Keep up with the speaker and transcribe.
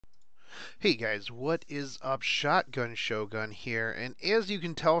Hey guys, what is up? Shotgun Shogun here, and as you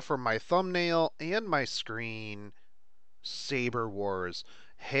can tell from my thumbnail and my screen, Saber Wars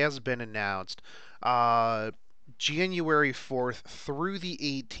has been announced. Uh, January 4th through the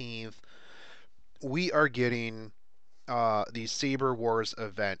 18th, we are getting the Saber Wars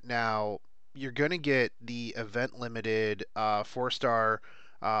event. Now, you're going to get the event limited 4-star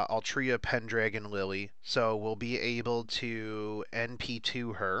Altria Pendragon Lily, so we'll be able to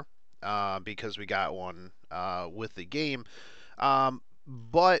NP2 her because we got one with the game.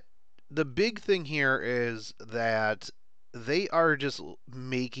 But the big thing here is that they are just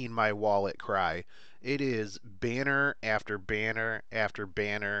making my wallet cry. It is banner after banner after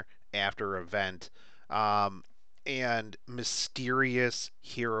banner after event. Um, and Mysterious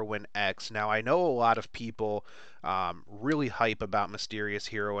Heroine X. Now, I know a lot of people really hype about Mysterious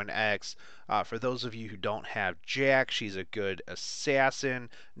Heroine X. For those of you who don't have Jack, she's a good assassin.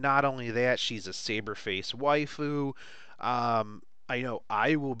 Not only that, she's a Saberface waifu. I know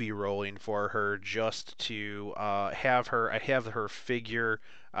I will be rolling for her just to have her. I have her figure,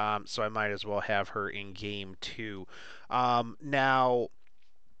 so I might as well have her in game too. Now,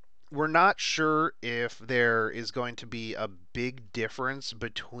 we're not sure if there is going to be a big difference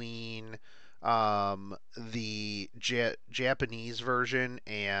between the Japanese version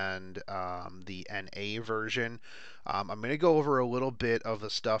and the NA version. I'm going to go over a little bit of the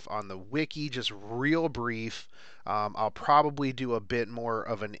stuff on the wiki, just real brief. I'll probably do a bit more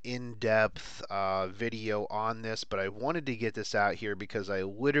of an in-depth video on this, but I wanted to get this out here because I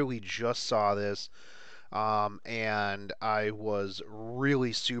literally just saw this and I was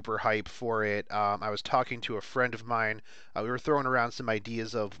really super hyped for it. I was talking to a friend of mine. We were throwing around some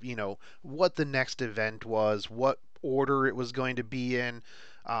ideas of, what the next event was, what order it was going to be in.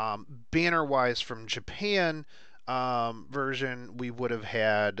 Banner wise, from Japan version, we would have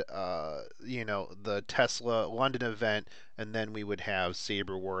had, the Tesla London event, and then we would have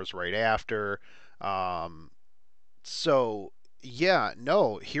Saber Wars right after. Um, so yeah,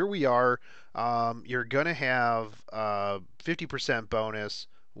 no, here we are. You're gonna have 50% bonus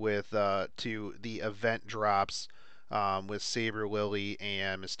with to the event drops with Saber Lily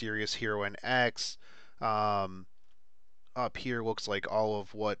and Mysterious Heroine X. Um, Up here looks like all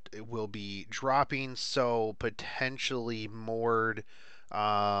of what it will be dropping. So potentially Mord,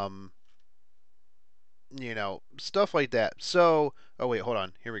 um, stuff like that. So, oh wait, hold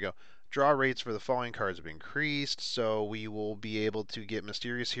on. Here we go. Draw rates for the following cards have increased, so we will be able to get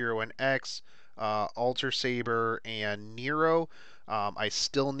Mysterious Hero and X, Alter Saber, and Nero. I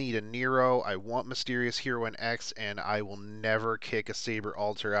still need a Nero. I want Mysterious Hero and X, and I will never kick a Saber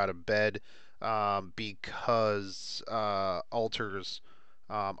Alter out of bed because Alters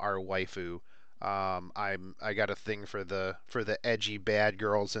are waifu. I got a thing for the edgy bad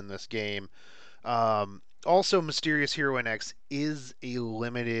girls in this game. Also, Mysterious Heroine X is a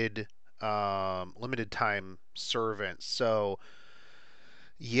limited time servant. So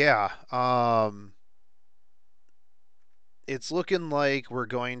yeah, it's looking like we're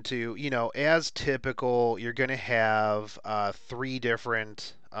going to, as typical, you're going to have three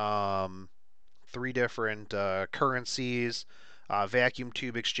different currencies. Vacuum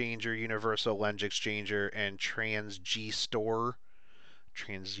Tube Exchanger, Universal Lens Exchanger, and Trans G Store.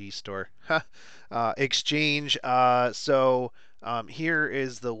 Trans Store exchange. Here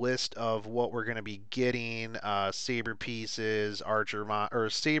is the list of what we're going to be getting: saber pieces, or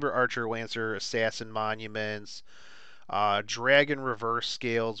saber archer lancer assassin monuments, dragon reverse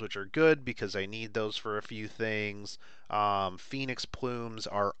scales, which are good because I need those for a few things. Phoenix plumes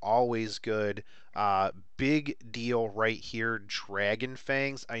are always good. Big deal right here, dragon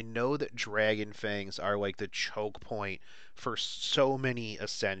fangs. I know that dragon fangs are like the choke point for so many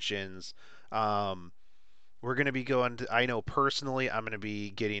ascensions. Um, we're going to be going to, I know personally, I'm going to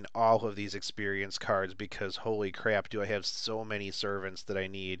be getting all of these experience cards because holy crap, do I have so many servants that I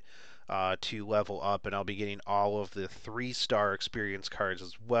need to level up, and I'll be getting all of the 3-star experience cards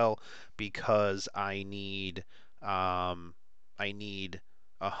as well because I need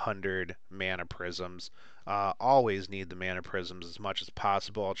 100 mana prisms. Always need the mana prisms as much as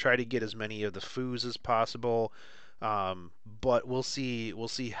possible. I'll try to get as many of the foos as possible, but we'll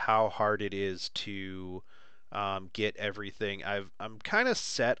see how hard it is to get everything. I'm kind of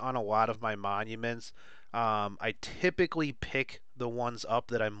set on a lot of my monuments. I typically pick the ones up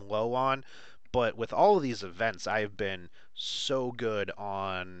that I'm low on, but with all of these events, I've been so good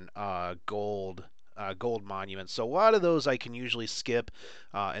on gold monuments. So a lot of those I can usually skip,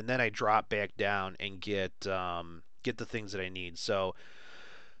 and then I drop back down and get the things that I need. So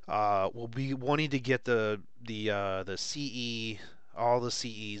we'll be wanting to get the CE all the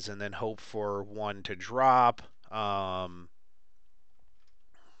CEs and then hope for one to drop.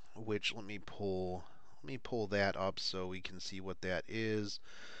 Which let me pull that up so we can see what that is.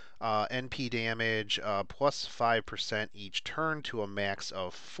 NP damage plus 5% each turn to a max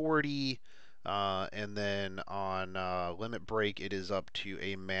of 40. And then on limit break, it is up to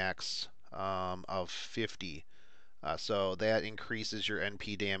a max of 50. So that increases your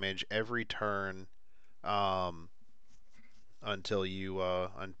NP damage every turn um, until you,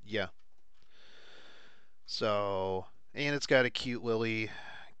 yeah. So, and it's got a cute lily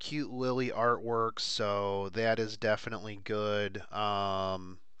artwork, so that is definitely good.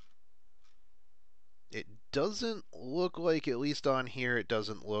 It doesn't look like, at least on here, it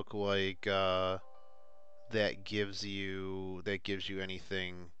doesn't look like that gives you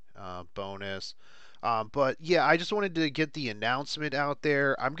anything bonus. But yeah, I just wanted to get the announcement out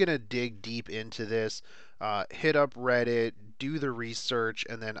there. I'm gonna dig deep into this, hit up Reddit, do the research,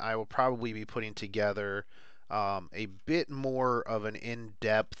 and then I will probably be putting together a bit more of an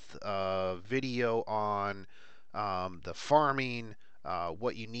in-depth video on the farming,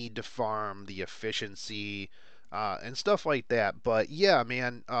 what you need to farm, the efficiency, and stuff like that. But yeah,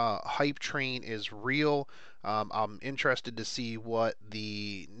 man, hype train is real. I'm interested to see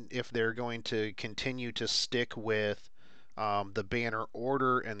if they're going to continue to stick with the banner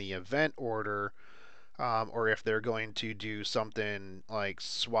order and the event order, or if they're going to do something like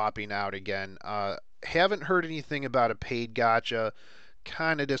swapping out again. Haven't heard anything about a paid gotcha.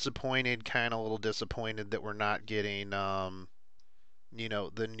 Kind of disappointed, kind of a little disappointed that we're not getting, the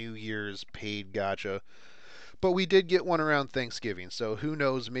New Year's paid gotcha. But we did get one around Thanksgiving, so who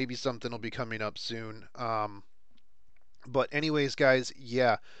knows? Maybe something will be coming up soon. But anyways, guys,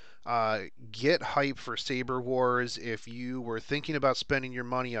 yeah, get hype for Saber Wars. If you were thinking about spending your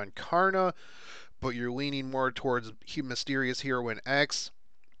money on Karna, but you're leaning more towards Mysterious Heroine X,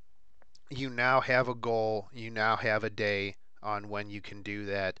 you now have a goal. You now have a day on when you can do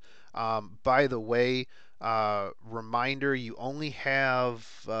that. By the way, reminder: you have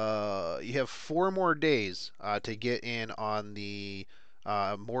 4 more days to get in on the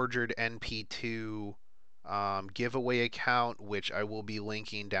Mordred NP2 giveaway account, which I will be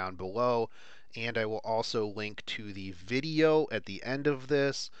linking down below, and I will also link to the video at the end of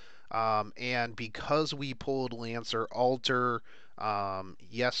this. And because we pulled Lancer Alter,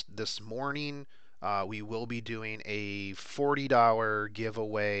 yes, this morning, we will be doing a $40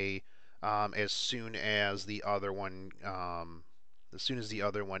 giveaway as soon as the other one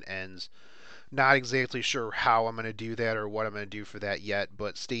ends. Not exactly sure how I'm going to do that or what I'm going to do for that yet,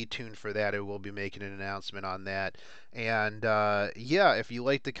 but stay tuned for that. I will be making an announcement on that. And yeah, if you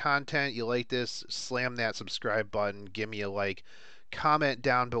like the content, you like this, slam that subscribe button, give me a like, comment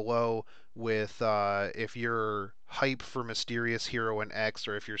down below with if you're hype for Mysterious Heroine X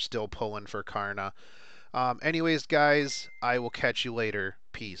or if you're still pulling for Karna. Anyways, guys, I will catch you later.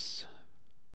 Peace.